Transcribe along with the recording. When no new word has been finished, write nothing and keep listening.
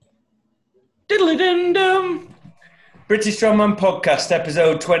Diddly-dum-dum. British Strongman Podcast,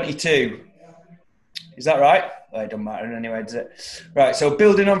 episode 22. Is that right? Well, it doesn't matter anyway, does it? Right, so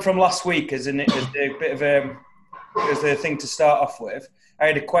building on from last week as a bit of as a thing to start off with, I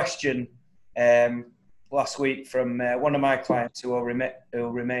had a question last week from one of my clients who will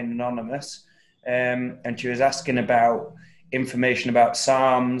remain anonymous, and she was asking about information about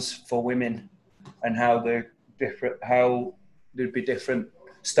SARMs for women and how they'd be different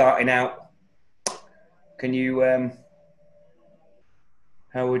starting out. Can you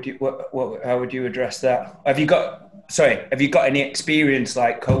how would you address that? Have you got any experience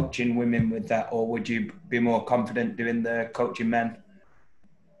like coaching women with that, or would you be more confident doing the coaching men?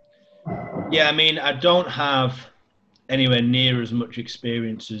 Yeah, I mean, I don't have anywhere near as much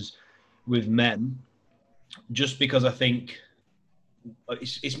experience as with men, just because I think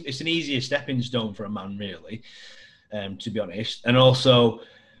it's an easier stepping stone for a man, really, to be honest. And also,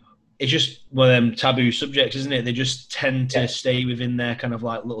 it's just one of them taboo subjects, isn't it? They just tend to stay within their kind of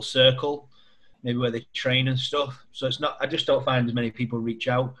like little circle, maybe where they train and stuff. So it's not. I just don't find as many people reach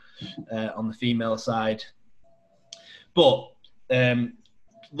out on the female side. But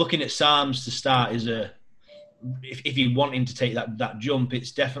looking at SARMs to start is if you're wanting to take that jump,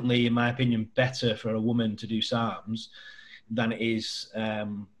 it's definitely, in my opinion, better for a woman to do SARMs than it is,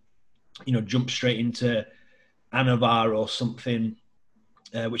 jump straight into Anavar or something,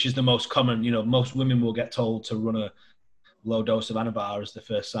 which is the most common. Most women will get told to run a low dose of Anavar as the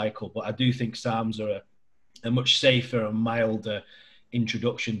first cycle, but I do think SARMs are a much safer and milder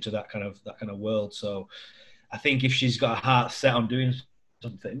introduction to that kind of world. So I think if she's got a heart set on doing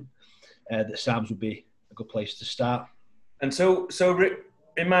something, that SARMs would be a good place to start. And so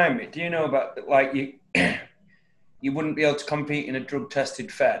remind me, do you know about, like, you wouldn't be able to compete in a drug-tested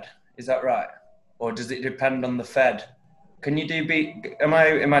fed, is that right? Or does it depend on the fed? Can you do am I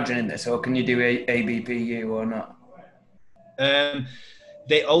imagining this, or can you do ABPU or not?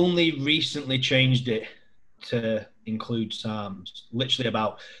 They only recently changed it to include SARMs. Literally it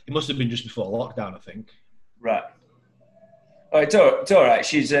must have been just before lockdown, I think. Right. Oh, it's all right.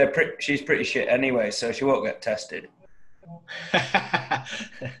 She's pretty shit anyway, so she won't get tested. I'm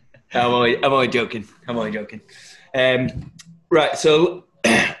only joking. Right, so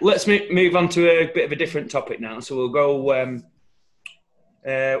let's move on to a bit of a different topic now. So we'll go.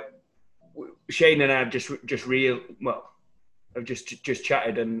 Shane and I have just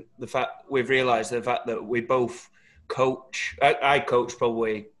chatted, and the fact we've realised the fact that we both coach. I coach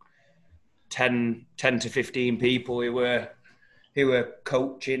probably 10 to 15 people who were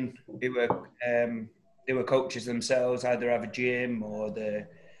coaching, who were coaches themselves, either have a gym or they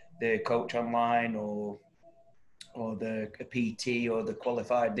coach online or a PT or the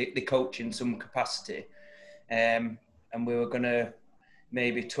qualified. They coach in some capacity, and we were going to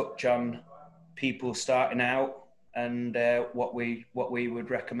maybe touch on people starting out and what we would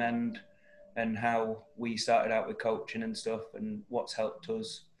recommend and how we started out with coaching and stuff and what's helped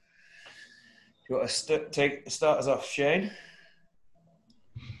us. Do you want to start us off, Shane?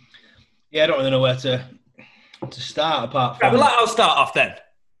 Yeah, I don't really know where to start apart from... Right, well, I'll start off then.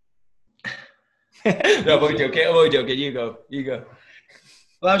 No, I'm only joking. You go.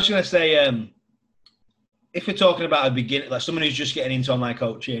 Well, I was going to say, if we're talking about a beginner, like someone who's just getting into online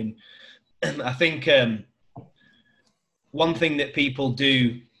coaching, I think one thing that people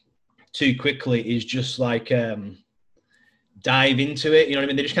do too quickly is just like dive into it. You know what I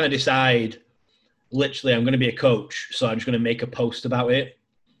mean? They just kind of decide, literally, I'm going to be a coach, so I'm just going to make a post about it.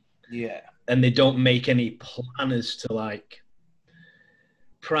 Yeah. And they don't make any plan as to like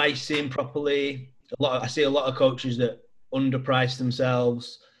pricing properly. I see a lot of coaches that underprice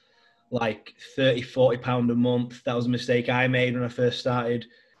themselves, like £30-40 a month. That was a mistake I made when I first started.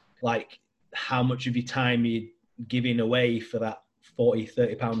 Like, how much of your time are you giving away for that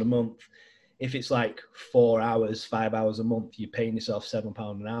 £40-30 a month? If it's like 4 hours, 5 hours a month, you're paying yourself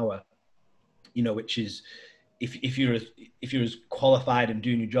 £7 an hour. Which is, if you're as qualified and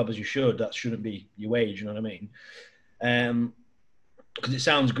doing your job as you should, that shouldn't be your wage. You know what I mean? Because it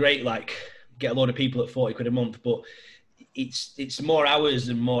sounds great, like get a load of people at £40 a month, but it's more hours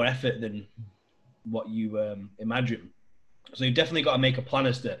and more effort than what you imagine. So you've definitely got to make a plan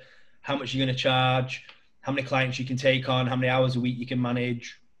as to how much you're going to charge, how many clients you can take on, how many hours a week you can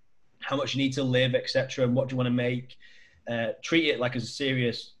manage, how much you need to live, etc., and what do you want to make. Treat it like a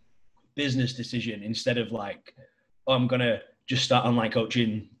serious business decision instead of like, oh, I'm going to just start online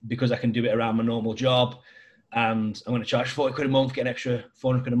coaching because I can do it around my normal job and I'm going to charge £40 a month, get an extra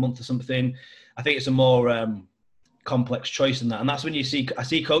 £400 a month or something. I think it's a more complex choice than that. And that's when I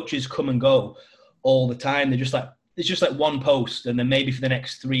see coaches come and go all the time. They just like it's just like one post, and then maybe for the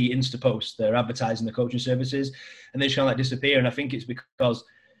next 3 Insta posts, they're advertising the coaching services, and they just kind of like disappear. And I think it's because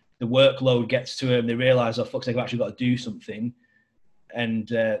the workload gets to them. They realise, oh, fuck's sake, I've actually got to do something. And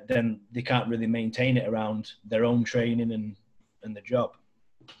then they can't really maintain it around their own training and the job.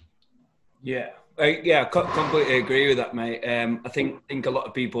 Yeah. Yeah, completely agree with that, mate. I think a lot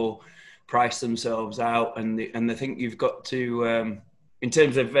of people price themselves out, and they think you've got to, in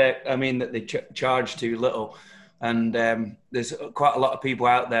terms of, I mean, that they charge too little. And there's quite a lot of people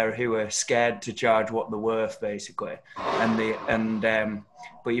out there who are scared to charge what they're worth, basically. But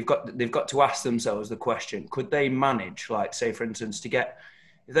they've got to ask themselves the question: could they manage, like, say, for instance, if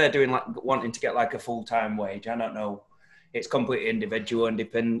they're doing wanting to get like a full-time wage? I don't know. It's completely individual and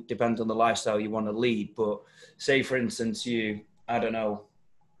depends on the lifestyle you want to lead. But say, for instance, I don't know,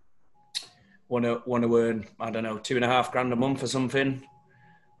 want to earn, I don't know, $2,500 a month or something.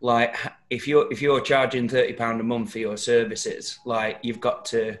 Like, if you're charging £30 a month for your services, like, you've got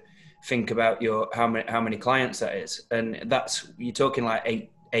to think about how many clients that is, and you're talking like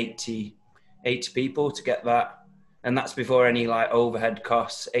 80 people to get that, and that's before any like overhead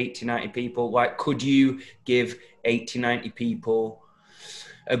costs. 90 people. Like, could you give 90 people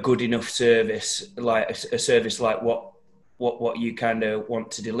a good enough service, like a service like what you kind of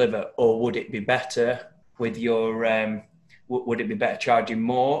want to deliver, or would it be better with your would it be better charging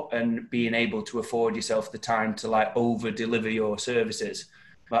more and being able to afford yourself the time to like over deliver your services?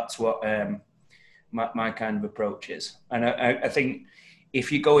 That's what my kind of approach is. And I think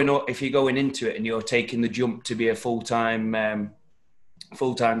if you're going into it and you're taking the jump to be a full-time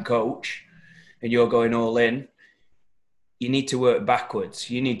coach and you're going all in, you need to work backwards.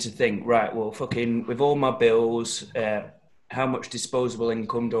 You need to think, right, well, fucking with all my bills, how much disposable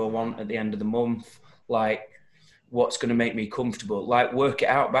income do I want at the end of the month? Like, what's going to make me comfortable? Like, work it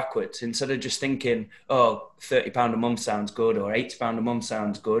out backwards instead of just thinking, oh, £30 a month sounds good, or £80 a month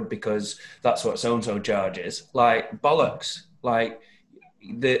sounds good because that's what so-and-so charges. Like, bollocks. Like,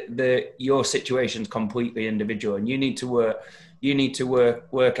 your situation's completely individual, and you need to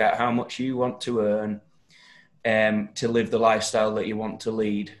work out how much you want to earn to live the lifestyle that you want to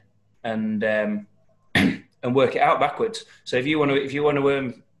lead, and work it out backwards. So if you want to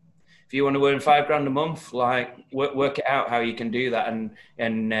earn £5,000 a month, like, work it out how you can do that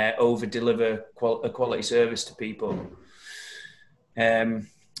and over deliver a quality service to people.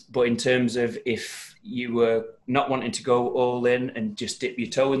 But in terms of if you were not wanting to go all in and just dip your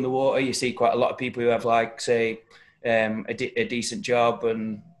toe in the water, you see quite a lot of people who have, like, say, a decent job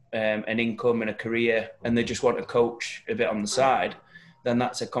and an income and a career, and they just want to coach a bit on the side. Then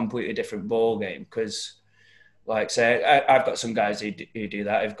that's a completely different ball game, because, like, say, I've got some guys who do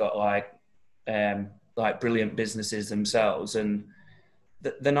that. I've got like brilliant businesses themselves, and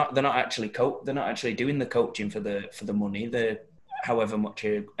they're not actually doing the coaching for the money. They're however much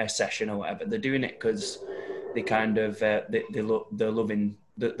a session or whatever. They're doing it because they kind of they're loving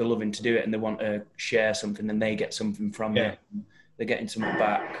to do it, and they want to share something, and they get something from it. They're getting something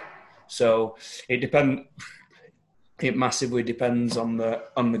back. So it massively depends on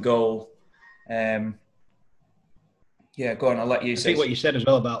the goal. Yeah, go on. I'll let you say. I think what you said as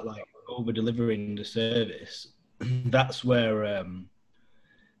well about like over delivering the service, that's where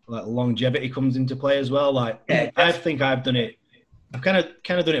like longevity comes into play as well. Like, I think I've done it. I've kind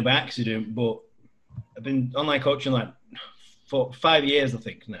of done it by accident, but I've been online coaching like for 5 years, I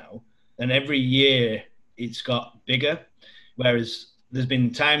think now, and every year it's got bigger. Whereas there's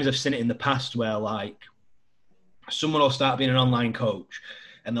been times I've seen it in the past where like someone will start being an online coach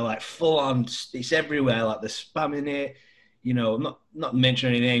and they're like full on, it's everywhere, like they're spamming it, you know, not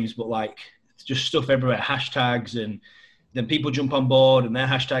mentioning any names, but like just stuff everywhere, hashtags, and then people jump on board and they're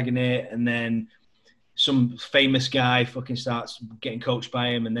hashtagging it, and then some famous guy fucking starts getting coached by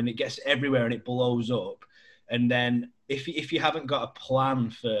him, and then it gets everywhere and it blows up. And then if you haven't got a plan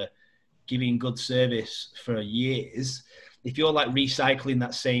for giving good service for years, if you're like recycling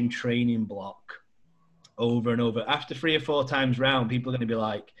that same training block over and over, after 3 or 4 times round, people are going to be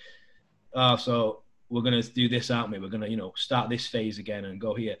like, oh, so we're going to do this, aren't we? We're going to, you know, start this phase again and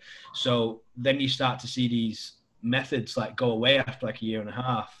go here. So then you start to see these methods like go away after like a year and a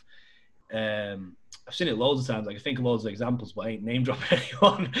half. I've seen it loads of times. Like, I think of loads of examples, but I ain't name dropping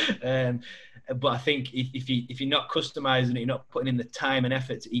anyone. But I think if you're not customizing it, you're not putting in the time and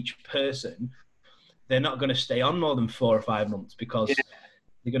effort to each person, they're not going to stay on more than 4 or 5 months, because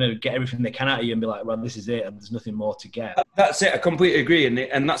they're going to get everything they can out of you and be like, well, this is it, and there's nothing more to get. That's it. I completely agree.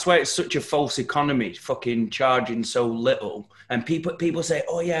 And that's why it's such a false economy, fucking charging so little. And people say,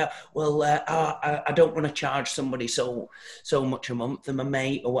 oh, yeah, well, I don't want to charge somebody so much a month, and my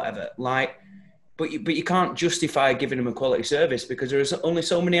mate or whatever. Like, but you can't justify giving them a quality service because there's only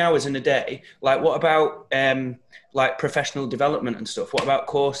so many hours in a day. Like, what about like professional development and stuff? What about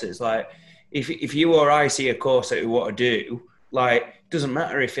courses? Like, if you or I see a course that we want to do, like, it doesn't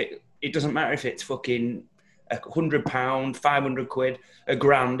matter if it's fucking £100, 500 quid,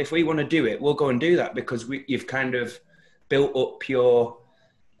 £1,000. If we want to do it, we'll go and do that because you've kind of built up your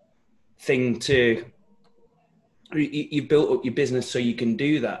thing to. You've built up your business so you can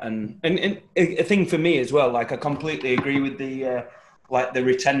do that, and a thing for me as well. Like, I completely agree with the like the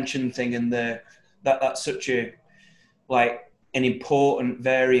retention thing, and that's such a like an important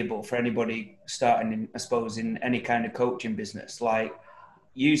variable for anybody starting in, I suppose, in any kind of coaching business. Like,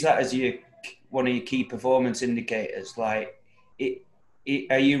 use that as one of your key performance indicators. Like,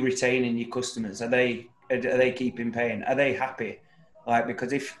 are you retaining your customers? Are they keeping paying? Are they happy? Like,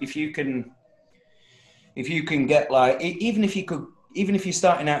 because if you can get, like, even if you're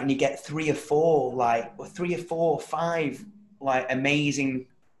starting out and you get 3 or 4, like, or 3 or 4 or 5, like, amazing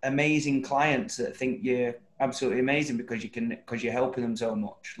clients that think you're absolutely amazing because you're helping them so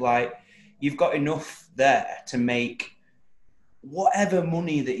much. Like, you've got enough there to make whatever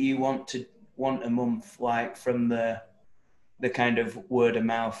money that you want a month, like, from the kind of word of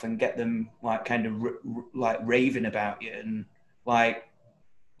mouth, and get them, like, kind of like raving about you. And, like,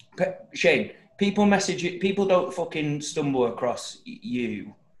 Shane, people message you, people don't fucking stumble across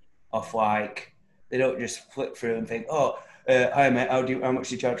you off, like, they don't just flip through and think, oh, hi mate, how much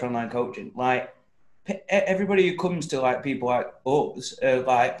do you charge for online coaching? Like, everybody who comes to, like, people like us,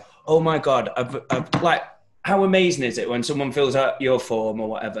 like, oh my God, I've like, how amazing is it when someone fills out your form or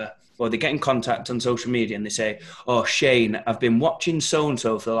whatever, or they get in contact on social media and they say, oh, Shane, I've been watching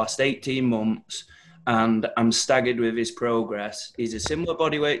so-and-so for the last 18 months and I'm staggered with his progress. He's a similar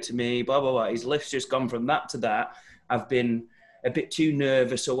body weight to me, blah, blah, blah. His lift's just gone from that to that. I've been a bit too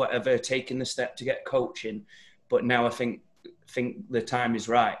nervous or whatever, taking the step to get coaching, but now I think the time is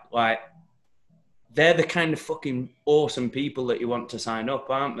right. Like, they're the kind of fucking awesome people that you want to sign up,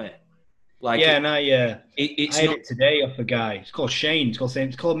 aren't they? Like, yeah, and I had not it today off a guy. It's called Shane.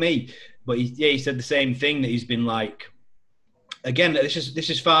 It's called me. But he said the same thing, that he's been like. Again, this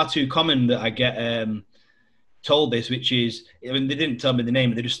is far too common that I get told this, which is, I mean, they didn't tell me the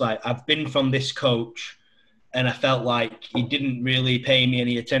name, but they're just like, I've been from this coach, and I felt like he didn't really pay me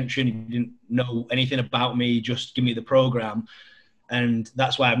any attention. He didn't know anything about me. Just give me the program, and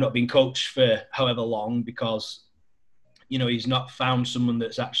that's why I've not been coached for however long, because, you know, he's not found someone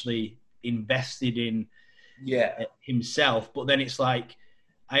that's actually invested in himself. But then it's like,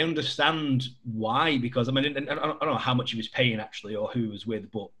 I understand why, because I mean, I don't know how much he was paying actually, or who he was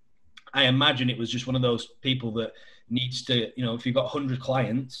with, but I imagine it was just one of those people that needs to, you know, if you've got 100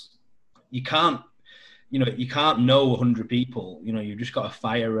 clients, you can't know 100 people. You know, you've just got to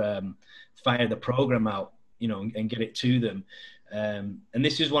fire the program out, you know, and get it to them. And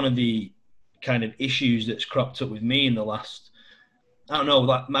this is one of the kind of issues that's cropped up with me in the last, I don't know,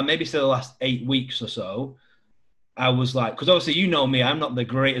 like maybe still the last 8 weeks or so. I was like, because obviously, you know me, I'm not the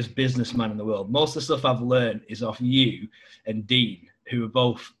greatest businessman in the world. Most of the stuff I've learned is off you and Dean, who are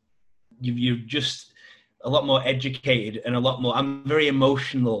both, you're just a lot more educated and a lot more, I'm very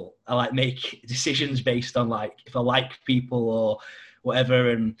emotional. I like make decisions based on, like, if I like people or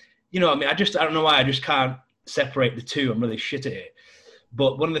whatever. And, you know, I mean, I don't know why, I just can't separate the two. I'm really shit at it.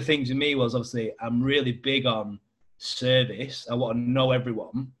 But one of the things with me was, obviously, I'm really big on service. I want to know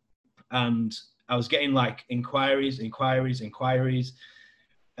everyone. And I was getting, like, inquiries.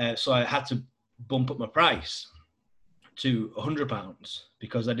 So I had to bump up my price to £100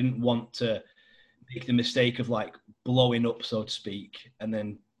 because I didn't want to make the mistake of, like, blowing up, so to speak, and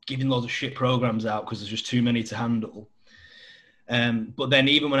then giving loads of shit programs out because there's just too many to handle. But then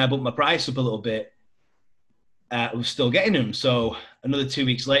even when I bumped my price up a little bit, I was still getting them. So another 2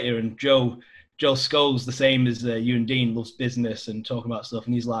 weeks later, and Joe Scholes, the same as you and Dean, loves business and talking about stuff,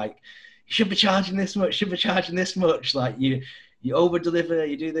 and he's like, you should be charging this much. Like, you over deliver,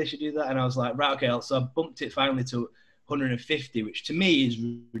 you do this, you do that. And I was like, right, okay. So I bumped it finally to 150, which to me is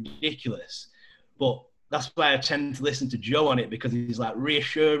ridiculous. But that's why I tend to listen to Joe on it, because he's like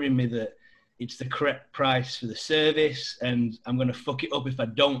reassuring me that it's the correct price for the service, and I'm going to fuck it up if I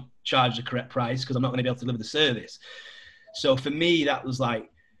don't charge the correct price, because I'm not going to be able to deliver the service. So for me, that was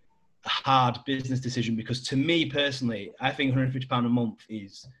like a hard business decision, because to me personally, I think £150 a month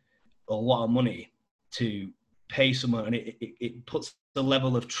is a lot of money to pay someone, and it puts the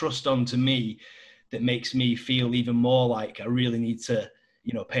level of trust onto me that makes me feel even more like I really need to,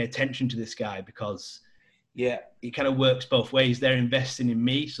 you know, pay attention to this guy, because it kind of works both ways. They're investing in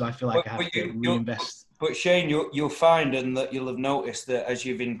me, so I feel like I have to reinvest But Shane, you'll find, and that you'll have noticed that as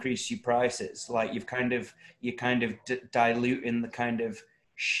you've increased your prices, like you're kind of diluting the kind of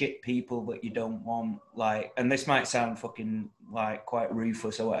shit people that you don't want. Like, and this might sound fucking like quite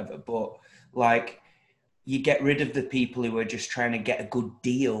ruthless or whatever, but like you get rid of the people who are just trying to get a good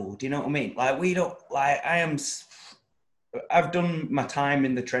deal. Do you know what I mean? Like we don't like. I've done my time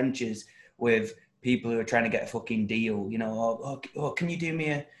in the trenches with people who are trying to get a fucking deal. You know, or can you do me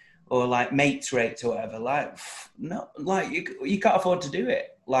a or like mates rates or whatever, like no, like you can't afford to do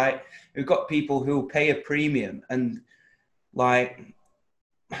it. Like we've got people who pay a premium, and like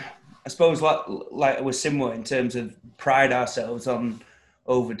I suppose like it was similar in terms of pride ourselves on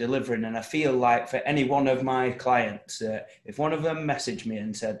over delivering. And I feel like for any one of my clients, if one of them messaged me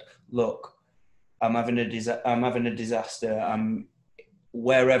and said, "Look, I'm having a disaster. I'm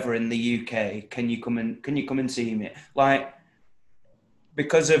wherever in the UK. Can you come and see me?" Like,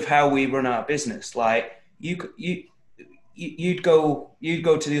 because of how we run our business, like you'd go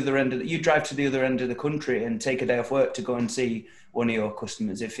to the other end of you'd drive to the other end of the country and take a day off work to go and see one of your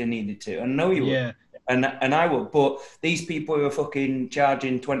customers if you needed to. And I know you would, and I would. But these people who are fucking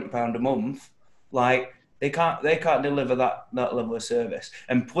charging £20 a month, like they can't deliver that level of service.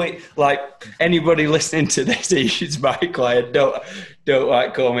 And please, like anybody listening to this, who's my client, don't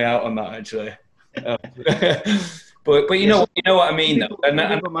like call me out on that actually. But you know what I mean, though. And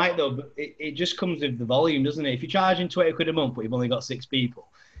people might though, but it just comes with the volume, doesn't it? If you're charging £20 a month, but you've only got 6 people,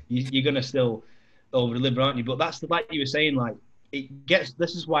 you're gonna still over deliver, aren't you? But that's like you were saying, like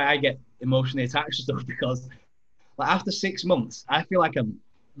this is why I get emotionally attached to stuff, because like after 6 months, I feel like I'm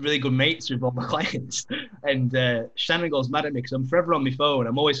really good mates with all my clients, and Shannon goes mad at me because I'm forever on my phone.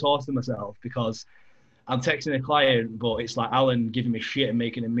 I'm always horsing myself because I'm texting a client, but it's like Alan giving me shit and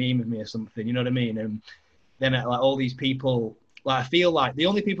making a meme of me or something. You know what I mean? And then like all these people, like I feel like the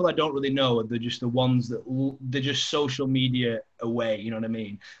only people I don't really know are just the ones that they're just social media away. You know what I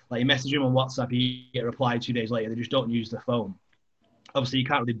mean? Like you message them on WhatsApp, you get a reply 2 days later. They just don't use their phone. Obviously, you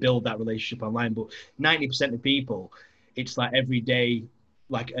can't really build that relationship online, but 90% of people, it's like every day,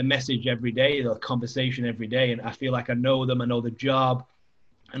 like a message every day, a conversation every day. And I feel like I know them, I know the job,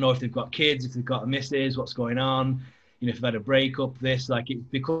 I know if they've got kids, if they've got a missus, what's going on, you know, if they've had a breakup, this, like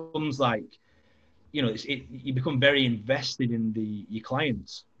it becomes like, you know, you become very invested in your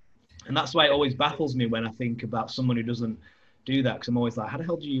clients. And that's why it always baffles me when I think about someone who doesn't do that, because I'm always like, how the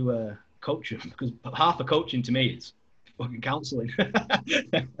hell do you coach them? Because half of coaching to me is fucking counselling.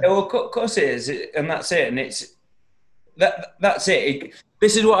 Well, of course it is, and that's it. And it's that's it.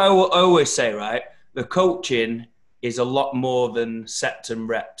 This is what I always say, right? The coaching is a lot more than sets and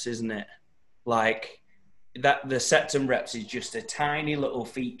reps, isn't it? Like that, the sets and reps is just a tiny little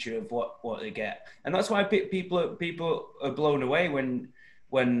feature of what they get, and that's why people are blown away when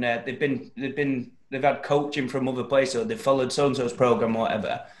they've had coaching from other places, or they've followed so and so's program or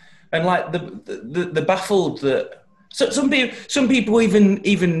whatever, and like the baffled that. So some people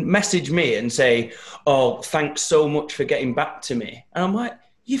even message me and say, "Oh, thanks so much for getting back to me," and I'm like,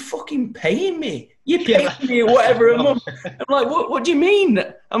 "You're fucking paying me. You're paying me whatever a month." I'm like, "What do you mean?"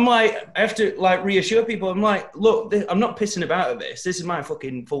 I'm like, I have to like reassure people. I'm like, "Look, I'm not pissing about at this. This is my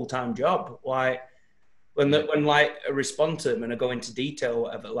fucking full-time job." Like when like I respond to them and I go into detail or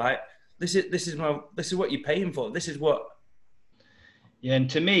whatever, like this is what you're paying for. This is what. Yeah, and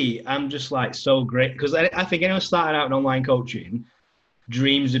to me, I'm just like so great because I think anyone starting out in online coaching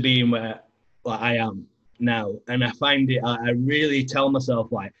dreams of being where like I am now, and I find it. I really tell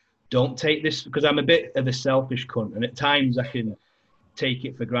myself like, don't take this, because I'm a bit of a selfish cunt, and at times I can take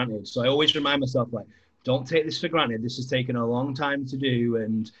it for granted. So I always remind myself like, don't take this for granted. This has taken a long time to do,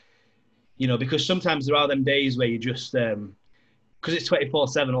 and you know, because sometimes there are them days where you just because it's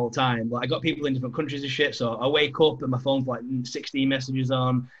 24/7 all the time. Like I got people in different countries and shit, so I wake up and my phone's like 16 messages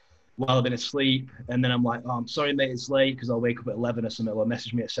on while I've been asleep, and then I'm like, "Oh, I'm sorry, mate, it's late," because I'll wake up at 11 or something, or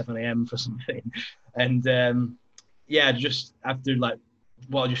message me at 7 a.m. for something, and yeah, just have to like,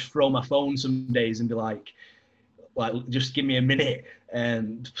 well, just throw my phone some days and be like, just give me a minute.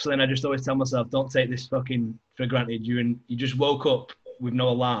 And so then I just always tell myself, don't take this fucking for granted. You just woke up with no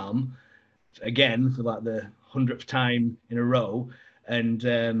alarm again for like the 100th time in a row, and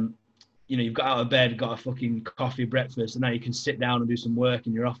you know, you've got out of bed, got a fucking coffee, breakfast, and now you can sit down and do some work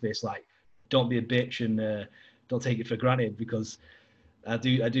in your office. Like, don't be a bitch and don't take it for granted, because I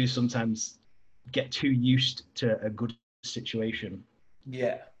do sometimes get too used to a good situation.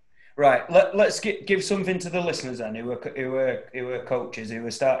 Yeah. Right. Let's give something to the listeners then who are coaches who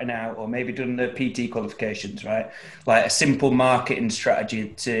are starting out or maybe done the PT qualifications, right? Like a simple marketing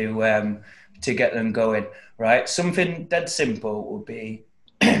strategy to get them going, right? Something dead simple would be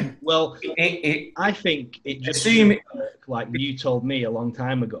Well, I think it just like you told me a long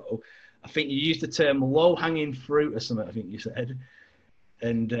time ago. I think you used the term low-hanging fruit or something, I think you said.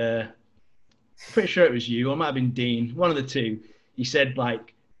 And pretty sure it was you, or it might have been Dean, one of the two. You said,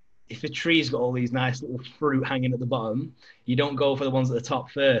 like, if a tree's got all these nice little fruit hanging at the bottom, you don't go for the ones at the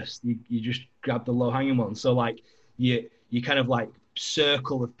top first. You just grab the low-hanging ones. So, like, you kind of, like,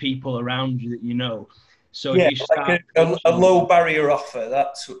 circle of people around you that you know. So yeah, if you start like a low barrier offer,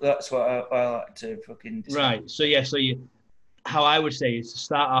 that's what I like to fucking decide. Right. So yeah, how I would say is to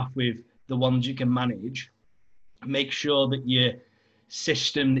start off with the ones you can manage. Make sure that your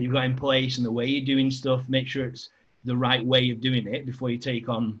system that you've got in place and the way you're doing stuff, make sure it's the right way of doing it before you take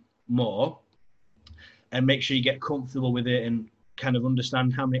on more. And make sure you get comfortable with it and kind of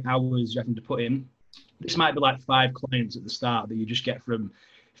understand how many hours you're having to put in. This might be like 5 clients at the start that you just get from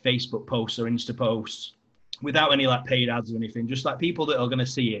Facebook posts or Insta posts without any like paid ads or anything, just like people that are going to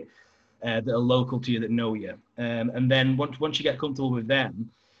see it, that are local to you, that know you. And then once you get comfortable with them,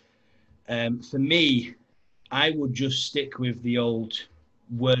 for me, I would just stick with the old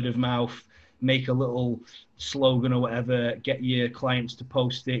word of mouth, make a little slogan or whatever, get your clients to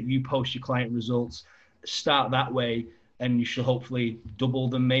post it, you post your client results, start that way, and you should hopefully double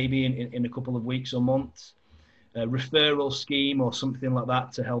them maybe in a couple of weeks or months. A referral scheme or something like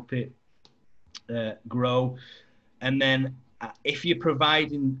that to help it grow. And then if you're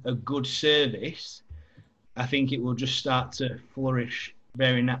providing a good service, I think it will just start to flourish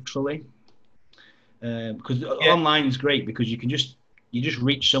very naturally. Because online is great because you just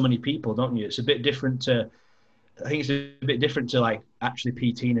reach so many people, don't you? It's a bit different to, I think it's a bit different to like actually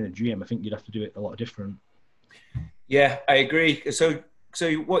PTing in a gym. I think you'd have to do it a lot different. Yeah, I agree. So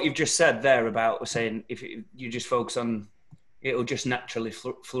what you've just said there about saying if you just focus on, it'll just naturally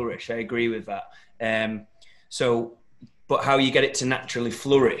flourish. I agree with that. But how you get it to naturally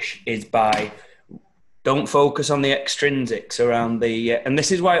flourish is by don't focus on the extrinsics around the, and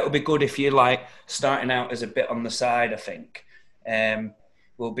this is why it'll be good if you're like starting out as a bit on the side. I think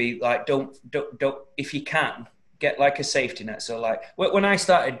will be like don't if you can get like a safety net. So like when I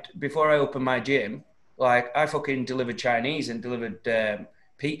started, before I opened my gym, like I fucking delivered Chinese and delivered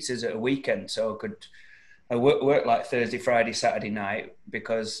pizzas at a weekend, so I worked like Thursday, Friday, Saturday night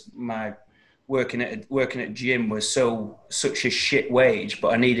because my working at gym was such a shit wage,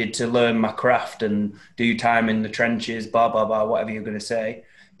 but I needed to learn my craft and do time in the trenches, blah blah blah, whatever you're going to say,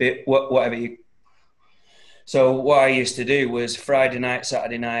 but whatever you. So what I used to do was Friday night,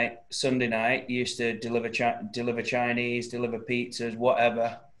 Saturday night, Sunday night, used to deliver Chinese, deliver pizzas,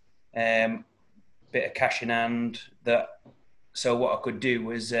 whatever, bit of cash in hand. So what I could do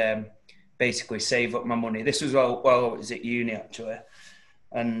was basically save up my money. This was while I was at uni actually,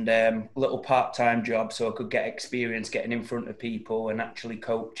 and little part-time job so I could get experience getting in front of people and actually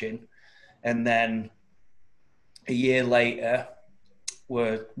coaching. And then a year later,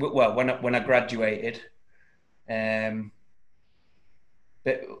 when I graduated. When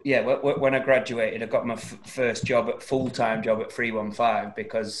I graduated, I got my first full-time job at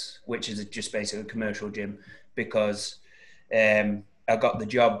 315 which is just basically a commercial gym, because I got the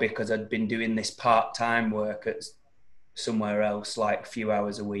job because I'd been doing this part-time work at somewhere else, like a few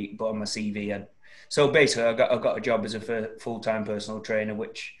hours a week, but on my CV. So basically, I got a job as a full-time personal trainer,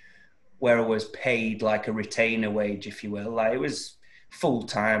 where I was paid like a retainer wage, if you will. Like it was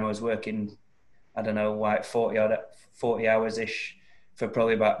full-time. I was working, I don't know, like 40 hours ish for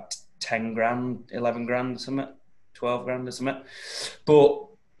probably about 10 grand, 11 grand, something, 12 grand or something. But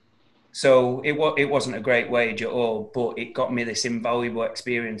so it wasn't a great wage at all, but it got me this invaluable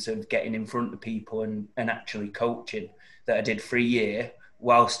experience of getting in front of people and actually coaching that I did for a year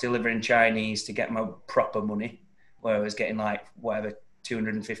whilst delivering Chinese to get my proper money, where I was getting like whatever,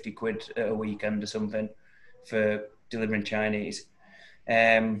 250 quid at a weekend or something for delivering Chinese.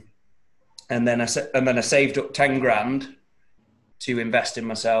 And then I saved up 10 grand to invest in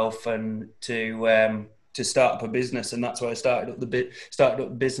myself and to start up a business, and that's why I started up the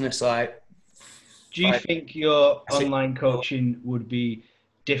business. Like, do you think your online coaching would be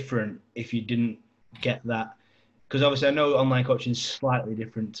different if you didn't get that? Because obviously, I know online coaching is slightly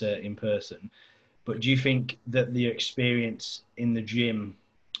different to in person, but do you think that the experience in the gym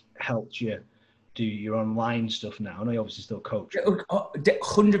helped you do your online stuff now? I know you obviously still coach.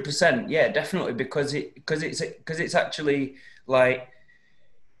 100%, yeah, definitely, because it's actually like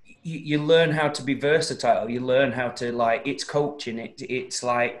you learn how to be versatile. You learn how to, like, it's coaching. It's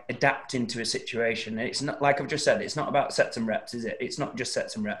like adapting to a situation. And it's not, like I've just said, it's not about sets and reps, is it? It's not just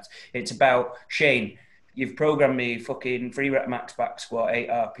sets and reps. It's about, Shane, you've programmed me fucking 3 rep max back squat, 8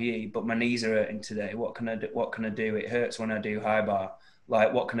 RPE, but my knees are hurting today. What can I do? It hurts when I do high bar.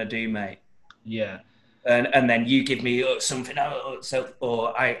 Like, what can I do, mate? Yeah. And then you give me something,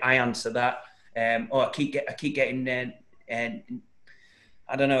 or I answer that, or I keep getting, and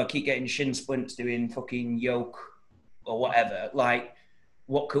I don't know, I keep getting shin splints doing fucking yoke or whatever. Like,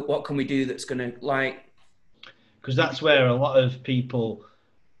 what can we do that's gonna like? Because that's where a lot of people,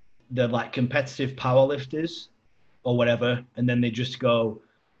 they're like competitive powerlifters or whatever, and then they just go,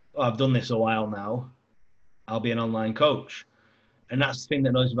 oh, I've done this a while now. I'll be an online coach. And that's the thing that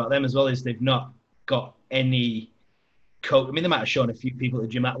annoys about them as well, is they've not got any coach. I mean, they might have shown a few people at the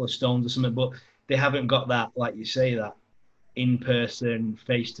gym, Atlas Stones or something, but they haven't got that, like you say, that in-person,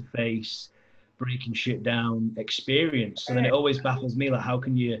 face-to-face, breaking shit down experience. So then it always baffles me, like, how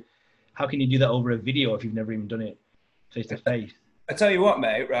can you do that over a video if you've never even done it face-to-face? I tell you what,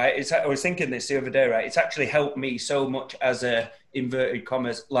 mate. Right? I was thinking this the other day. Right? It's actually helped me so much as a inverted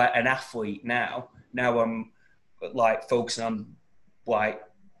commas like an athlete now. Now I'm like focusing on like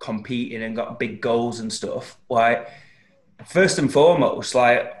competing and got big goals and stuff. Like first and foremost,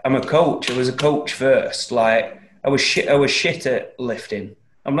 like I'm a coach. I was a coach first. Like I was shit at lifting.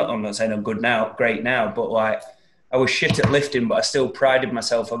 I'm not saying I'm good now, great now, but like I was shit at lifting, but I still prided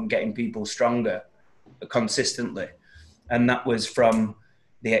myself on getting people stronger consistently. And that was from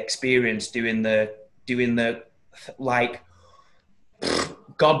the experience doing the like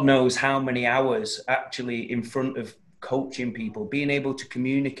God knows how many hours actually in front of coaching people, being able to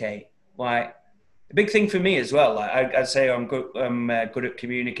communicate. Like the big thing for me as well, like I'd say I'm good at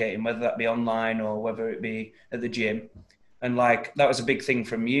communicating, whether that be online or whether it be at the gym. And like that was a big thing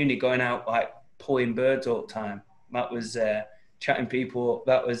from uni, going out like pulling birds all the time. That was chatting people.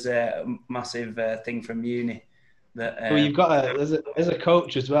 That was a massive thing from uni. That Well, you've got to, as a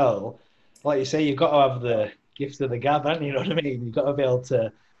coach as well, like you say, you've got to have the gift of the gab, haven't you? You know what I mean? You've got to be able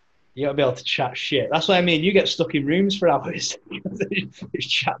to, chat shit. That's what I mean. You get stuck in rooms for hours. Just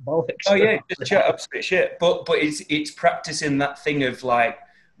chat bollocks. Oh yeah, just chat absolute shit. But it's practicing that thing of like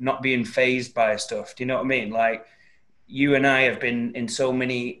not being phased by stuff. Do you know what I mean? Like you and I have been in so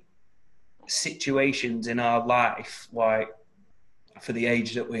many situations in our life, like for the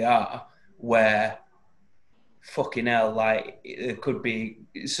age that we are, where fucking hell, like it could be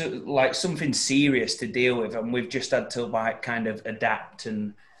like something serious to deal with, and we've just had to like kind of adapt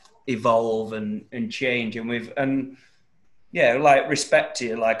and evolve and change, and yeah, like respect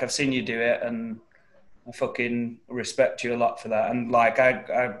you. Like I've seen you do it, and I fucking respect you a lot for that. And like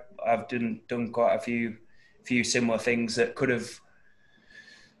I've done quite a few similar things that could have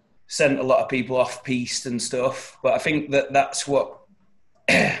sent a lot of people off piste and stuff. But I think that's what.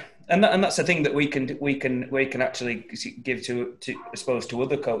 And that's the thing that we can actually give to I suppose to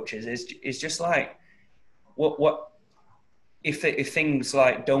other coaches is just like what if things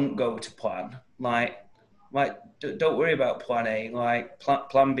like don't go to plan, like don't worry about plan A, like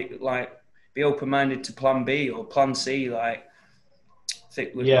plan B, like be open minded to plan B or plan C, like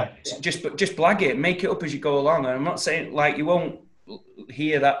just blag it, make it up as you go along. And I'm not saying like you won't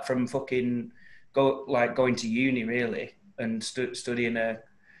hear that from fucking going to uni really and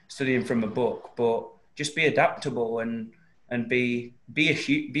studying from a book, but just be adaptable and be a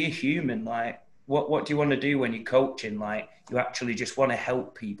human. Like what do you want to do when you're coaching? Like you actually just want to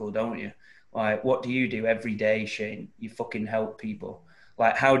help people, don't you? Like what do you do every day, Shane? You fucking help people.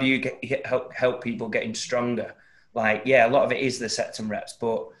 Like how do you help people getting stronger? Like yeah, a lot of it is the sets and reps,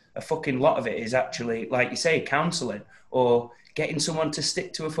 but a fucking lot of it is actually, like you say, counselling or getting someone to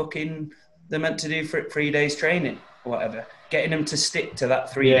stick to a fucking they're meant to do for 3 days training or whatever. Getting them to stick to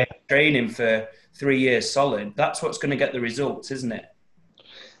that 3 day training for 3 years solid. That's what's going to get the results, isn't it?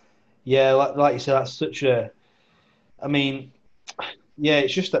 Yeah, like you said, that's such a. I mean, yeah,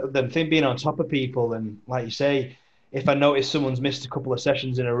 it's just that the thing being on top of people, and like you say, if I notice someone's missed a couple of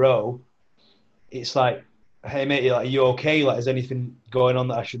sessions in a row, it's like, hey mate, are you okay? Like, is anything going on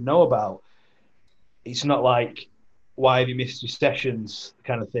that I should know about? It's not like, why have you missed your sessions,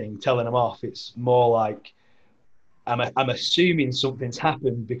 kind of thing, telling them off. It's more like, I'm assuming something's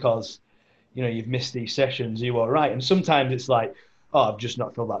happened because, you've missed these sessions. Are you all right? And sometimes it's like, oh, I've just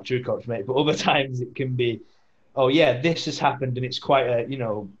not filled that true coach, mate. But other times it can be, oh yeah, this has happened and it's quite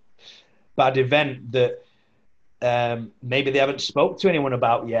a, bad event that maybe they haven't spoke to anyone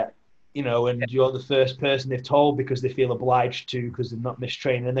about yet, and you're the first person they've told because they feel obliged to because they've not missed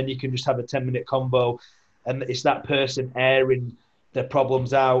training. And then you can just have a 10-minute combo and it's that person airing their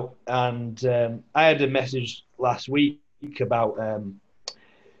problems out. And I had a message last week about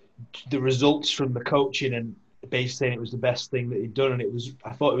the results from the coaching and basically saying it was the best thing that he'd done. And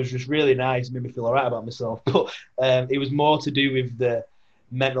I thought it was just really nice, made me feel all right about myself. But it was more to do with the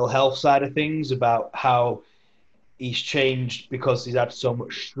mental health side of things, about how he's changed because he's had so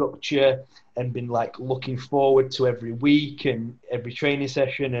much structure and been like looking forward to every week and every training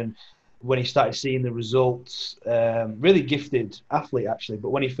session. And when he started seeing the results, really gifted athlete actually.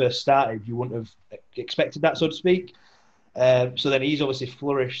 But when he first started, you wouldn't have expected that, so to speak. So then he's obviously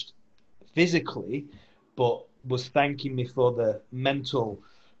flourished physically, but was thanking me for the mental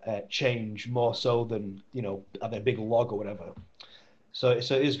change more so than, you know, having a big log or whatever. So it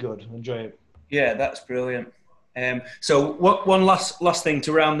is good. Enjoy it. Yeah, that's brilliant. So what one last thing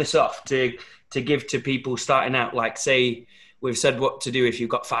to round this off to give to people starting out, like say we've said what to do if you've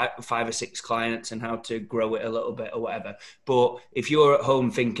got five or six clients and how to grow it a little bit or whatever. But if you're at home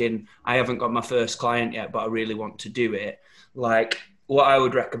thinking, I haven't got my first client yet, but I really want to do it, like what I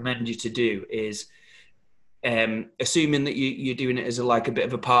would recommend you to do is assuming that you're doing it as a bit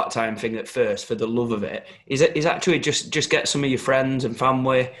of a part-time thing at first for the love of it, is actually just get some of your friends and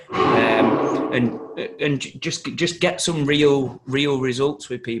family and just get some real results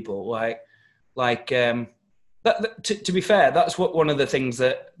with people. To be fair, that's what one of the things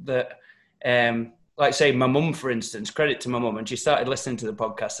that like say my mum, for instance, credit to my mum, and she started listening to the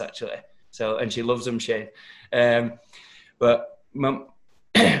podcast actually. So, and she loves them, Shane. But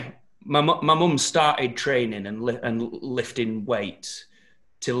my mum started training and lifting weights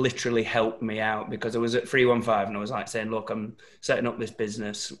to literally help me out because I was at 315 and I was like saying, look, I'm setting up this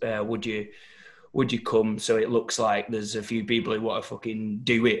business. Would you come? So it looks like there's a few people who want to fucking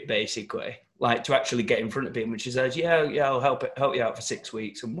do it, basically, like to actually get in front of people. And she says, yeah, I'll help you out for 6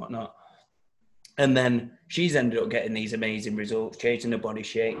 weeks and whatnot. And then she's ended up getting these amazing results, changing her body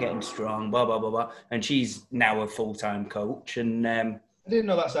shape, getting strong, blah, blah, blah, blah. And she's now a full-time coach. And I didn't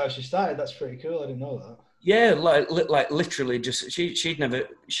know that's how she started. That's pretty cool. I didn't know that. Yeah, like literally just she'd never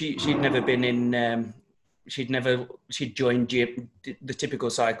been in she'd joined gym, the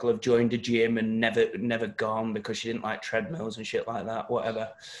typical cycle of joined a gym and never gone because she didn't like treadmills and shit like that, whatever.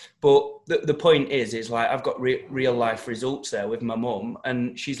 But the point is like I've got real life results there with my mum,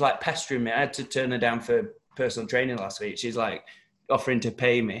 and she's like pestering me. I had to turn her down for personal training last week. She's like offering to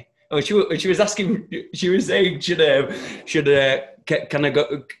pay me. Oh, she was asking. She was saying, can I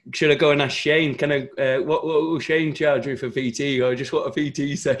go? Should I go and ask Shane? Can I? What will Shane charge me for PT? Or just want a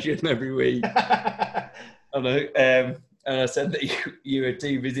PT session every week? And I said that you were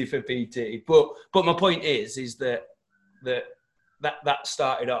too busy for PT. But my point is that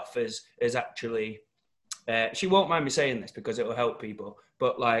started off as actually. She won't mind me saying this because it will help people.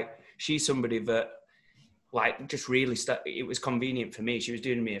 But like she's somebody that. Like just really it was convenient for me. She was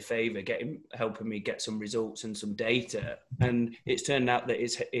doing me a favor, helping me get some results and some data. And it's turned out that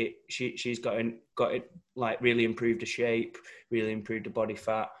she's got it like really improved her shape, really improved her body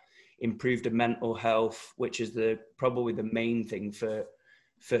fat, improved her mental health, which is probably the main thing for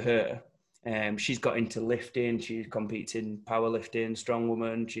her. She's got into lifting. She competes in powerlifting, strong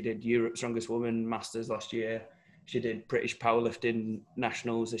woman. She did Europe's Strongest Woman Masters last year. She did British Powerlifting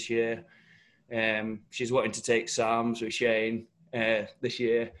Nationals this year. She's wanting to take SARMs with Shane this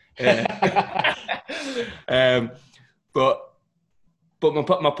year. But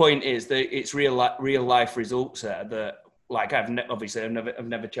my point is that it's real life results there that like I've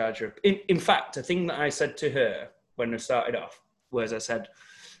never charged her. In fact, a thing that I said to her when I started off was I said,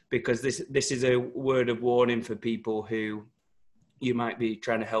 because this is a word of warning for people who you might be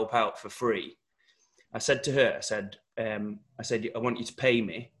trying to help out for free. I said to her, I said, I want you to pay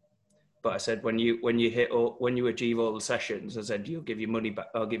me. But I said, when you achieve all the sessions, I said, you'll give your money back.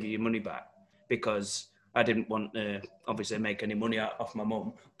 I'll give you your money back, because I didn't want to obviously make any money off my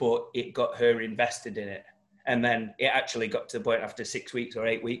mum, but it got her invested in it. And then it actually got to the point after 6 weeks or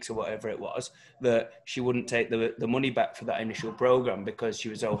 8 weeks or whatever it was, that she wouldn't take the money back for that initial program because she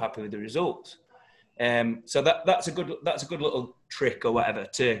was so happy with the results. So that's a good little trick or whatever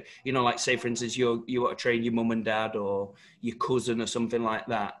to, you know, like say for instance, you want to train your mum and dad or your cousin or something like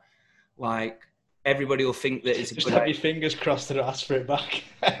that. Like everybody will think that it's a just have your fingers crossed to ask for it back.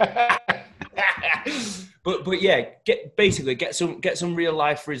 but yeah, get some real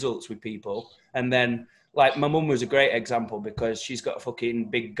life results with people, and then like my mum was a great example because she's got a fucking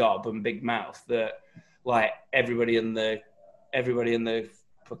big gob and big mouth that like everybody in the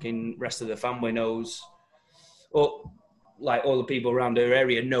fucking rest of the family knows, or like all the people around her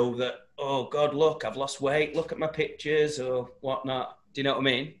area know that, oh God, look, I've lost weight, look at my pictures or whatnot. Do you know what I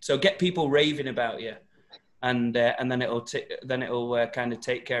mean? So get people raving about you, and then it'll kind of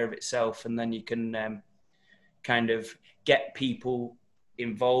take care of itself, and then you can kind of get people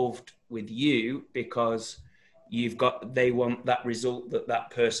involved with you because they want that result that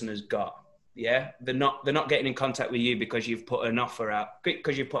person has got. Yeah, they're not getting in contact with you because you've put an offer out,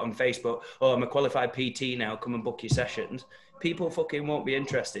 because you've put on Facebook, oh, I'm a qualified PT now, come and book your sessions. People fucking won't be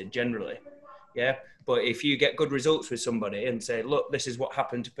interested generally. Yeah. But if you get good results with somebody and say, look, this is what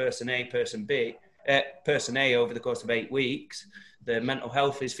happened to person A, person B, person A over the course of 8 weeks, their mental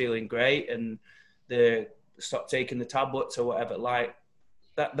health is feeling great and they stop taking the tablets or whatever, like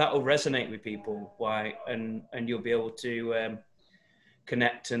that'll resonate with people. Why? And you'll be able to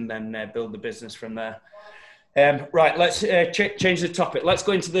connect and then build the business from there. Right, let's change the topic. Let's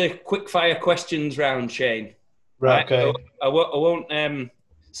go into the quick fire questions round, Shane. Right, okay. I won't.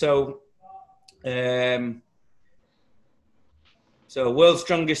 So World's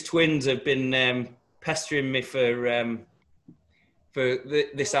Strongest Twins have been pestering me for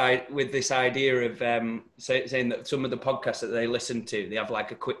this idea of saying that some of the podcasts that they listen to, they have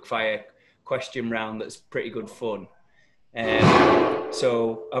like a quick fire question round that's pretty good fun.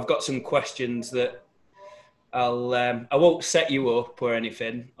 So I've got some questions that I won't set you up or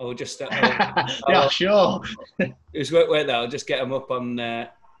anything. I'll just yeah, sure. Just wait there. I'll just get them up on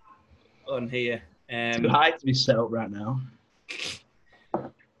here. Too high to be set up right now.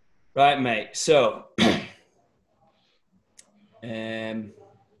 Right, mate. So,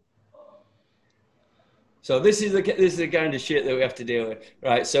 so this is the kind of shit that we have to deal with,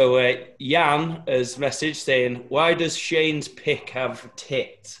 right? So, Jan has messaged saying, "Why does Shane's pick have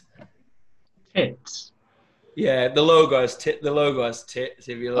tits?" Tits. Yeah, the logo has tits. The logo has tits.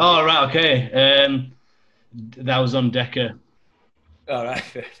 If you look. Oh right, okay. That was on Decker. All right.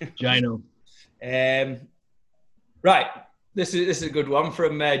 Gino. Right. This is a good one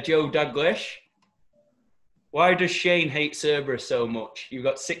from Joe Douglas. Why does Shane hate Cerberus so much? You've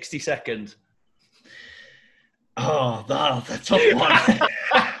got 60 seconds. Oh, that's a tough one.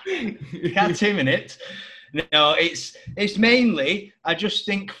 You had 2 minutes. No, it's mainly, I just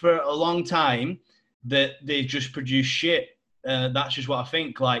think for a long time that they just produce shit. That's just what I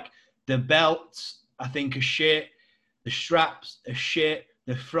think. Like, the belts, I think, are shit. The straps are shit.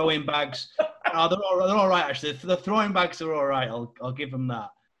 The throwing bags, they're all right, actually. The throwing bags are all right. I'll give them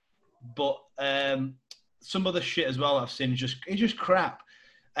that. But some of the shit as well I've seen is just crap.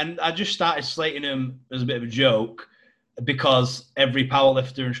 And I just started slating them as a bit of a joke because every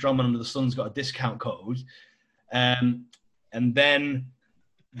powerlifter and strongman under the sun's got a discount code. And then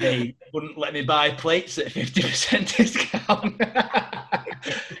they wouldn't let me buy plates at 50% discount.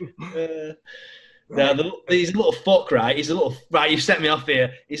 He's a little fuck, right? You set me off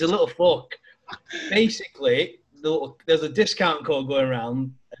here. He's a little fuck. Basically, there's a discount code going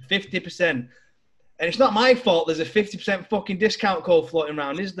around at 50%. And it's not my fault there's a 50% fucking discount code floating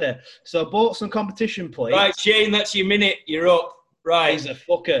around, is there? So I bought some competition plates. Right, Shane, that's your minute. You're up. Right. He's a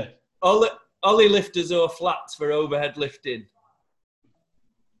fucker. Ollie lifters or flats for overhead lifting?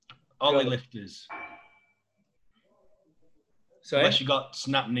 Ollie lifters. Sorry? Unless you got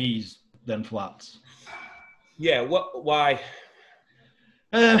snap knees, then flats. Yeah, why?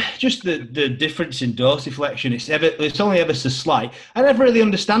 Just the difference in dorsiflexion. It's only ever so slight. I never really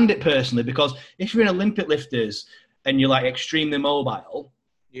understand it personally because if you're in Olympic lifters and you're like extremely mobile,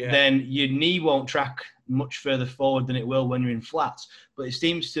 then your knee won't track much further forward than it will when you're in flats. But it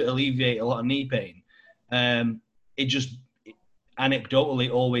seems to alleviate a lot of knee pain. It just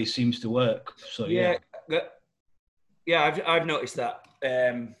anecdotally always seems to work. So yeah, I've noticed that.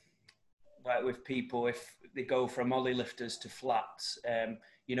 Like with people, if they go from ollie lifters to flats,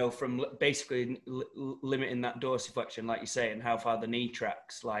 from basically limiting that dorsiflexion, like you say, and how far the knee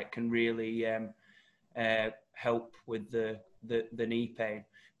tracks, like can really help with the knee pain.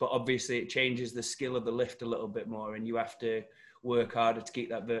 But obviously, it changes the skill of the lift a little bit more, and you have to work harder to keep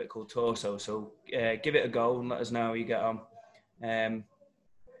that vertical torso. So give it a go and let us know how you get on.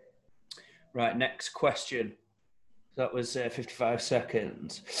 Right, next question. That was 55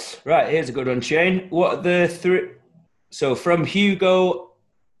 seconds. Right, here's a good one, Shane. What are the three? So from Hugo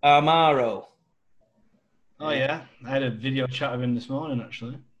Amaro. Oh, yeah. I had a video chat with him this morning,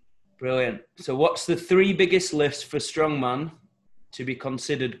 actually. Brilliant. So what's the 3 biggest lifts for strongman to be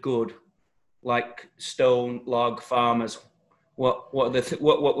considered good? Like stone, log, farmers. What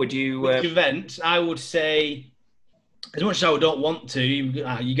would you... Which event? I would say, as much as I don't want to, you're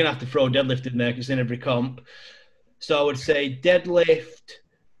going to have to throw deadlift in there because it's in every comp. So I would say deadlift,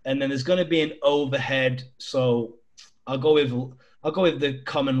 and then there's going to be an overhead. So I'll go with the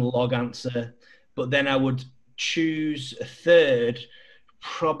common log answer, but then I would choose a third,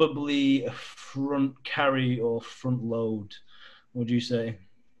 probably a front carry or front load. What would you say?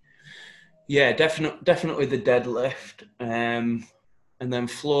 Yeah, definitely the deadlift, and then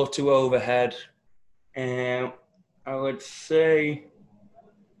floor to overhead. I would say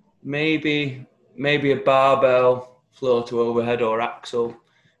maybe a barbell, floor to overhead, or axle.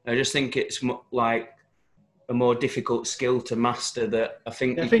 I just think it's like a more difficult skill to master. That I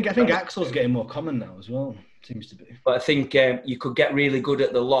think. I think axle's getting more common now as well. Seems to be. But I think you could get really good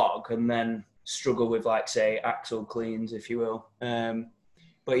at the log and then struggle with, like, say, axle cleans, if you will.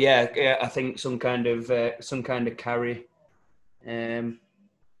 But yeah, I think some kind of carry.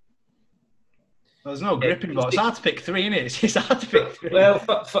 There's no grip involved. It's hard to pick three, isn't it? It's hard to pick three. Well,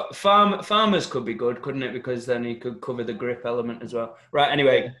 farmers could be good, couldn't it? Because then he could cover the grip element as well. Right.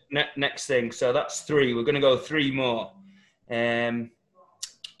 Anyway, next thing. So that's 3. We're going to go 3 more.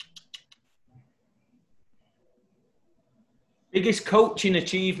 Biggest coaching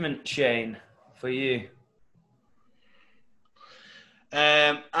achievement, Shane, for you?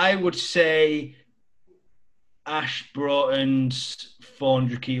 I would say Ash Broughton's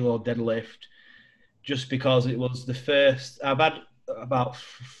 400 kilo deadlift, just because it was the first. I've had about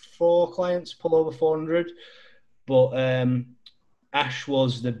 4 clients pull over 400, but Ash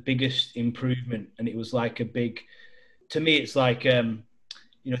was the biggest improvement, and it was like a big. To me, it's like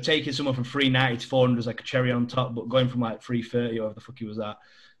taking someone from 390 to 400 is like a cherry on top, but going from like 330 or whatever the fuck he was at,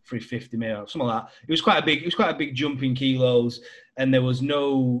 350 maybe, something like that. It was quite a big jump in kilos, and there was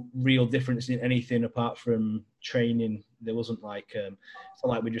no real difference in anything apart from training. There wasn't like it's not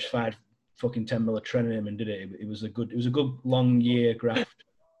like we just fired fucking 10 mil adrenaline and did it. It was a good long year graft.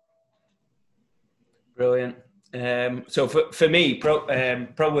 Brilliant. So for me,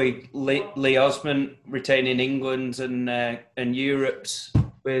 probably Lee Osmond retaining England's and Europe's,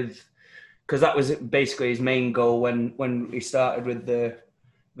 because that was basically his main goal when he started with the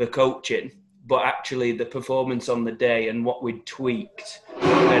coaching. But actually, the performance on the day and what we'd tweaked,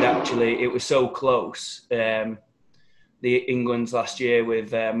 it was so close. The England's last year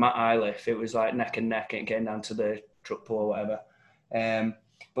with Matt Iliff, it was like neck and neck, and it came down to the truck pull or whatever.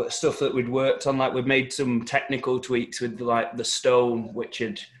 But stuff that we'd worked on, like we'd made some technical tweaks with like the stone, which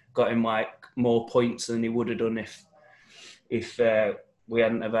had got him like more points than he would have done if we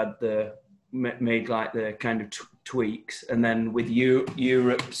hadn't have had made like the kind of tweaks. And then with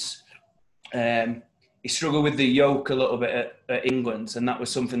Europe's, he struggled with the yoke a little bit at England's, and that was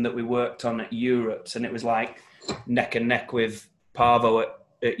something that we worked on at Europe's, and it was like neck and neck with Parvo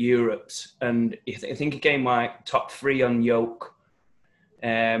at Europe's, and I think he came like top 3 on yoke. You're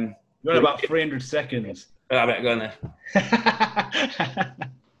on about 300 seconds. I better go on there.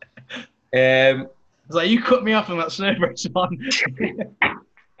 It's like, you cut me off on that server, son.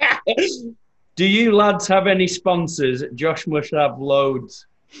 Do you lads have any sponsors? Josh must have loads.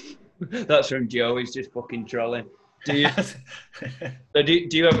 That's from Joe. He's just fucking trolling. Do you have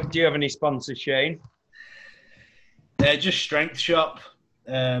any sponsors, Shane? Just Strength Shop.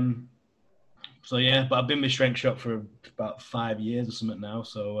 So yeah, but I've been with Strength Shop for about 5 years or something now.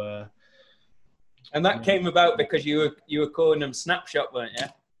 So, and that came about because you were calling them Snapshot, weren't you?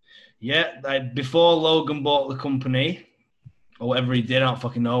 Yeah, before Logan bought the company, or whatever he did, I don't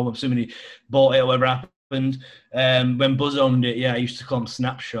fucking know. I'm assuming he bought it or whatever happened. When Buzz owned it, I used to call them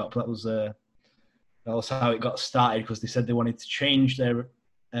Snapshot. That was how it got started, because they said they wanted to change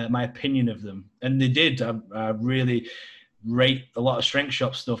my opinion of them, and they did. I really rate a lot of Strength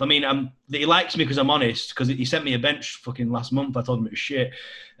Shop stuff. I mean, he likes me because I'm honest, because he sent me a bench fucking last month. I told him it was shit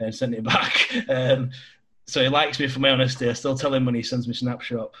and sent it back. So he likes me for my honesty. I still tell him when he sends me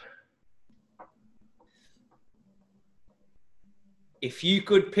Snapshot. If you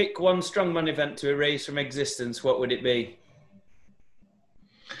could pick one strongman event to erase from existence, what would it be?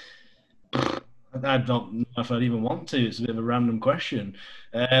 I don't know if I'd even want to. It's a bit of a random question.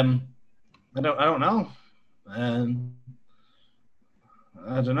 I don't know. I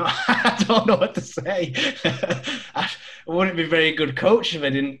don't know. I don't know what to say. I wouldn't be a very good coach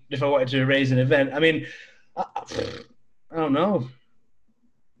if I wanted to erase an event. I mean, I don't know.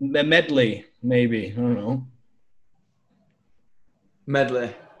 A medley, maybe. I don't know. Medley.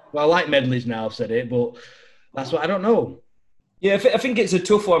 Well, I like medleys now, I've said it, but that's what I don't know. Yeah, I think it's a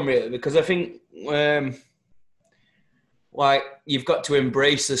tough one, really, because I think like you've got to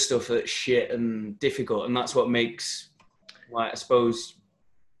embrace the stuff that's shit and difficult, and that's what makes, like, I suppose,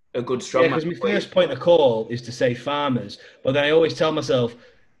 a good strongman. Yeah, because my first point of call is to say farmers, but then I always tell myself,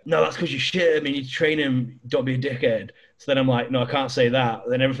 no, that's because you shit. I mean, you train him, don't be a dickhead. So then I'm like, no, I can't say that.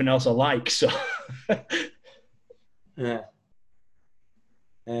 Then everything else I like, so. Yeah.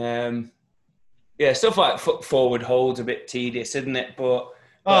 Yeah, stuff like forward hold's a bit tedious, isn't it? But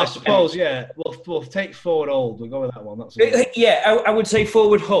I suppose, yeah. We'll take forward hold. We'll go with that one. That's yeah, I would say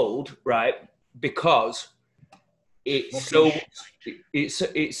forward hold, right? Because it's Fucking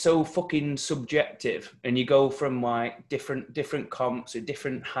it's so fucking subjective, and you go from like different comps with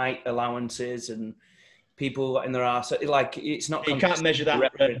different height allowances and people in their arse. Like it's not. You can't measure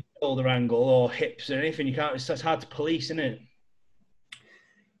that shoulder angle or hips or anything. You can't. It's hard to police, isn't it?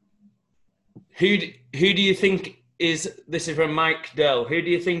 Who do you think is? This is from Mike Dell. Who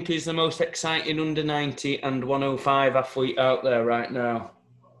do you think is the most exciting under 90 and 105 athlete out there right now?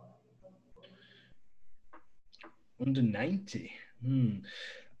 Under 90.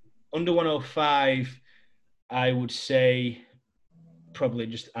 Under 105, I would say probably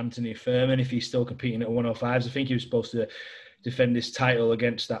just Anthony Furman if he's still competing at 105s. I think he was supposed to defend his title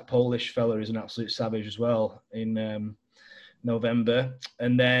against that Polish fella who's an absolute savage as well in November.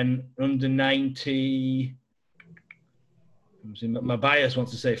 And then under 90, my bias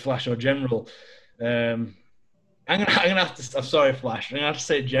wants to say Flash or General. I'm gonna have to. I'm sorry, Flash. I'm gonna have to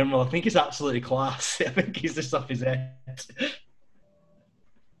say General. I think he's absolutely class. I think he's just off his head.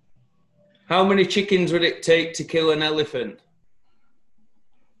 How many chickens would it take to kill an elephant?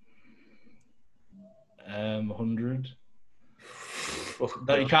 100.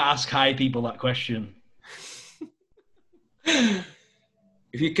 No, you can't ask high people that question.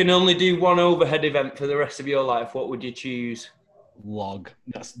 If you can only do one overhead event for the rest of your life, what would you choose? Log.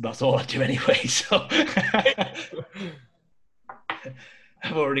 That's all I do anyway. So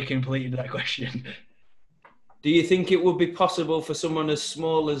I've already completed that question. Do you think it would be possible for someone as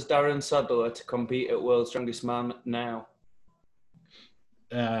small as Darren Sadler to compete at World's Strongest Man now?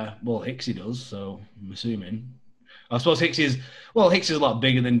 Well, Hicksy does, so I'm assuming. I suppose Hicksy is a lot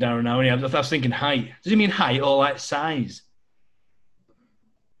bigger than Darren now. I was thinking height. Does he mean height or like size?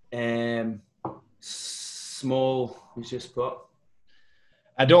 Small, he's just put.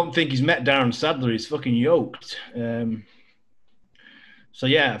 I don't think he's met Darren Sadler. He's fucking yoked. So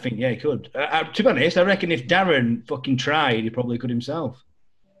yeah, I think he could. To be honest, I reckon if Darren fucking tried, he probably could himself.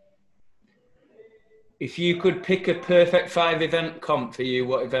 If you could pick a perfect 5-event comp for you,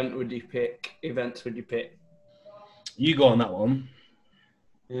 what events would you pick? You go on that one.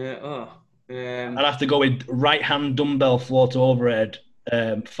 Yeah. I'd have to go with right hand dumbbell floor to overhead.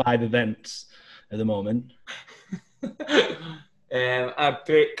 5 events at the moment. I'd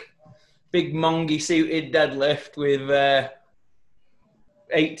pick big mongy suited deadlift with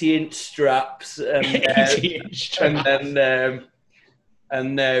 80-inch straps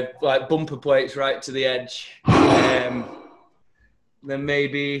and like bumper plates right to the edge. Then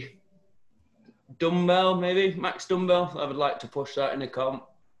maybe max dumbbell. I would like to push that in a comp.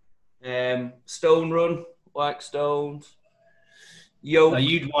 Stone run, like stones. Yo,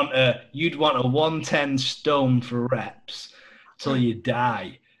 you'd want a 110 stone for reps till you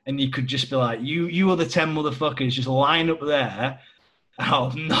die, and you could just be like, you other 10 motherfuckers just line up there, and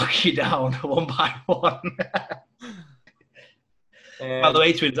I'll knock you down one by one. By the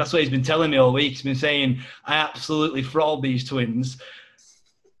way, twins, that's what he's been telling me all week. He's been saying I absolutely throttled these twins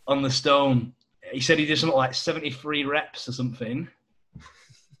on the stone. He said he did something like 73 reps or something.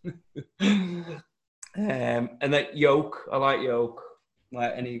 And then yoke, I like yoke.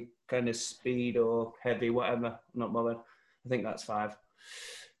 Like any kind of speed or heavy, whatever, not bothered. I think that's 5.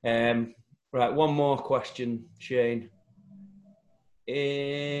 Right, one more question, Shane.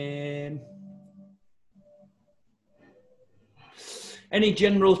 Any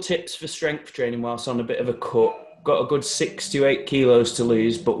general tips for strength training whilst on a bit of a cut? Got a good 6 to 8 kilos to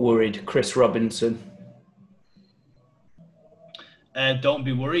lose, but worried. Chris Robinson. Don't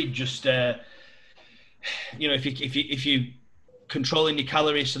be worried. Just if you controlling your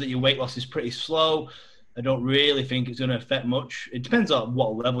calories so that your weight loss is pretty slow, I don't really think it's going to affect much. It depends on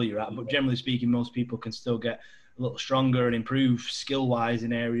what level you're at, but generally speaking, most people can still get a little stronger and improve skill-wise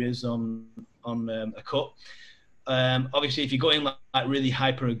in areas on a cut. Obviously, if you're going like really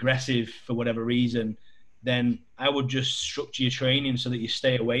hyper-aggressive for whatever reason, then I would just structure your training so that you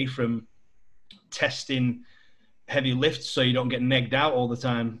stay away from testing heavy lifts so you don't get negged out all the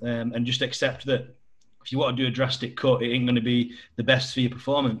time, and just accept that if you want to do a drastic cut, it ain't going to be the best for your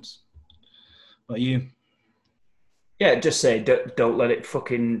performance. What about you? Yeah, just say don't let it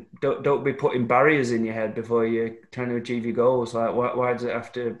fucking don't be putting barriers in your head before you're trying to achieve your goals. Like why does it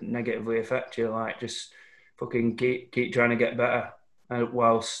have to negatively affect you? Like just fucking keep trying to get better,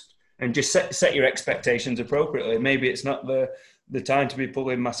 and just set your expectations appropriately. Maybe it's not the time to be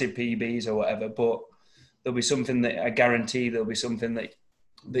pulling massive PBs or whatever, but there'll be something that I guarantee there'll be something that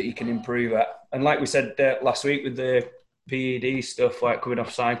you can improve at. And like we said last week with the PED stuff, like coming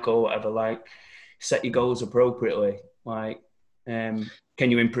off cycle or whatever, like set your goals appropriately. Like, can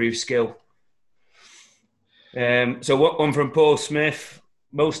you improve skill? So what one from Paul Smith?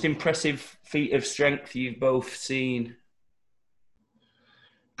 Most impressive feat of strength you've both seen?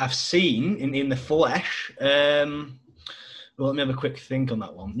 I've seen in the flesh. Well, let me have a quick think on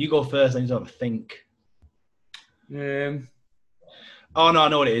that one. You go first, I need to have a think. Oh, no, I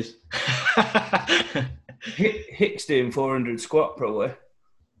know what it is. Hicks doing 400 squat, probably.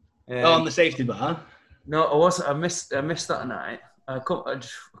 On the safety bar? No, I wasn't. I missed that night. I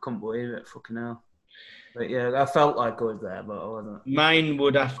couldn't believe it. Fucking hell. But yeah, I felt like I was there, but I wasn't. Mine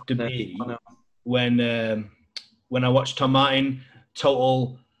would have to be when I watched Tom Martin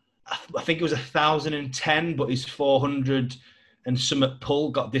total. I think it was 1,010, but his 400 and summit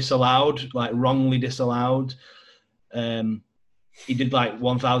pull got disallowed, like wrongly disallowed. He did like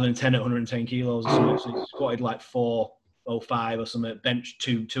 1,010 at 110 kilos or something. So he squatted like 405 or something, benched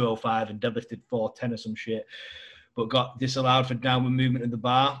 205 and deadlifted 410 or some shit, but got disallowed for downward movement of the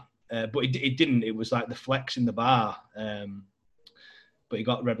bar. But it didn't. It was like the flex in the bar. But he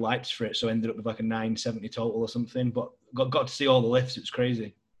got red lights for it, so ended up with like a 970 total or something. But got to see all the lifts. It was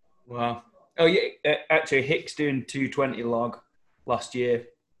crazy. Wow. Oh yeah, actually Hicks doing 220 log last year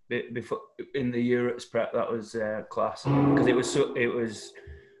before in the Europe's prep. That was class because it was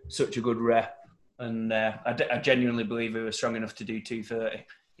such a good rep, and I genuinely believe he was strong enough to do 230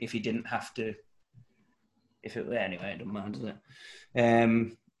 if he didn't have to. Anyway, it doesn't matter, does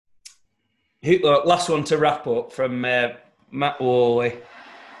it? Last one to wrap up from Matt Worley.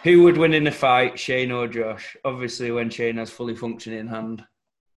 Who would win in a fight, Shane or Josh? Obviously, when Shane has fully functioning hand.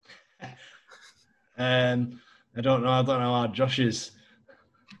 I don't know how Josh is.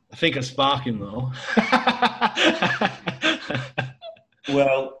 I think I spark him though.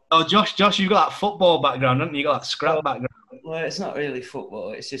 Well, Josh, you've got that football background, haven't you? You got that scrap background. Well, it's not really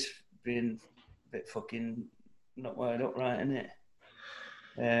football. It's just being a bit fucking not wired up right, isn't it?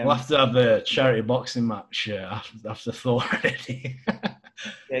 We'll have to have a charity boxing match after Thor already.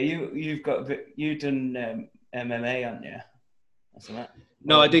 Yeah, you've done MMA, haven't you? That's right.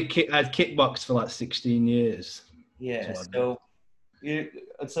 No, I did. I'd kickboxed for like 16 years. Yeah, so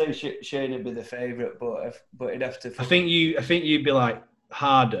I'd say Shane would be the favourite, but it'd have to. I think you'd be like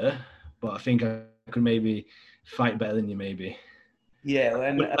harder, but I think I could maybe fight better than you, maybe. Yeah,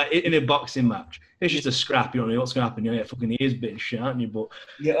 like in a boxing match, it's just a scrap. You don't know what's going to happen. You get fucking ears bit and shit, aren't you? But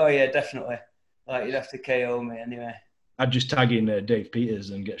yeah, oh yeah, definitely. Like you'd have to KO me anyway. I'd just tag in Dave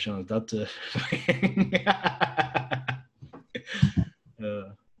Peters and get Sean's dad to.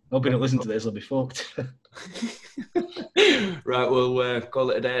 Hoping to listen to this, I'll be fucked. Right, we'll call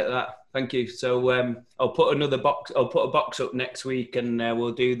it a day at that. Thank you. So I'll put a box up next week, and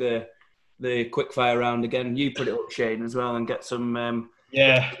we'll do the quickfire round again. You put it up, Shane, as well, and get some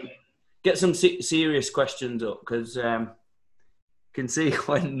get some serious questions up, because can see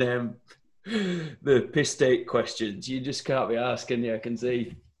when the piss take questions you just can't be asking. I can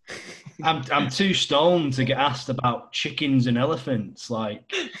see. I'm too stoned to get asked about chickens and elephants.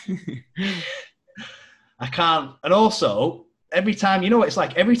 Like, I can't. And also, every time, it's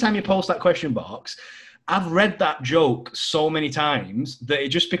like every time you post that question box, I've read that joke so many times that it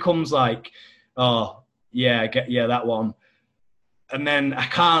just becomes like, oh, yeah, that one. And then I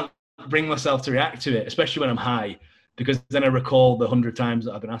can't bring myself to react to it, especially when I'm high, because then I recall the 100 times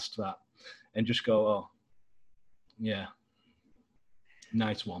that I've been asked that and just go, oh, yeah,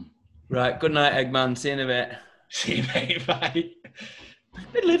 nice one. Right, good night, Eggman. See you in a bit. See you, mate. Bye.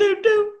 Diddly-doo-doo.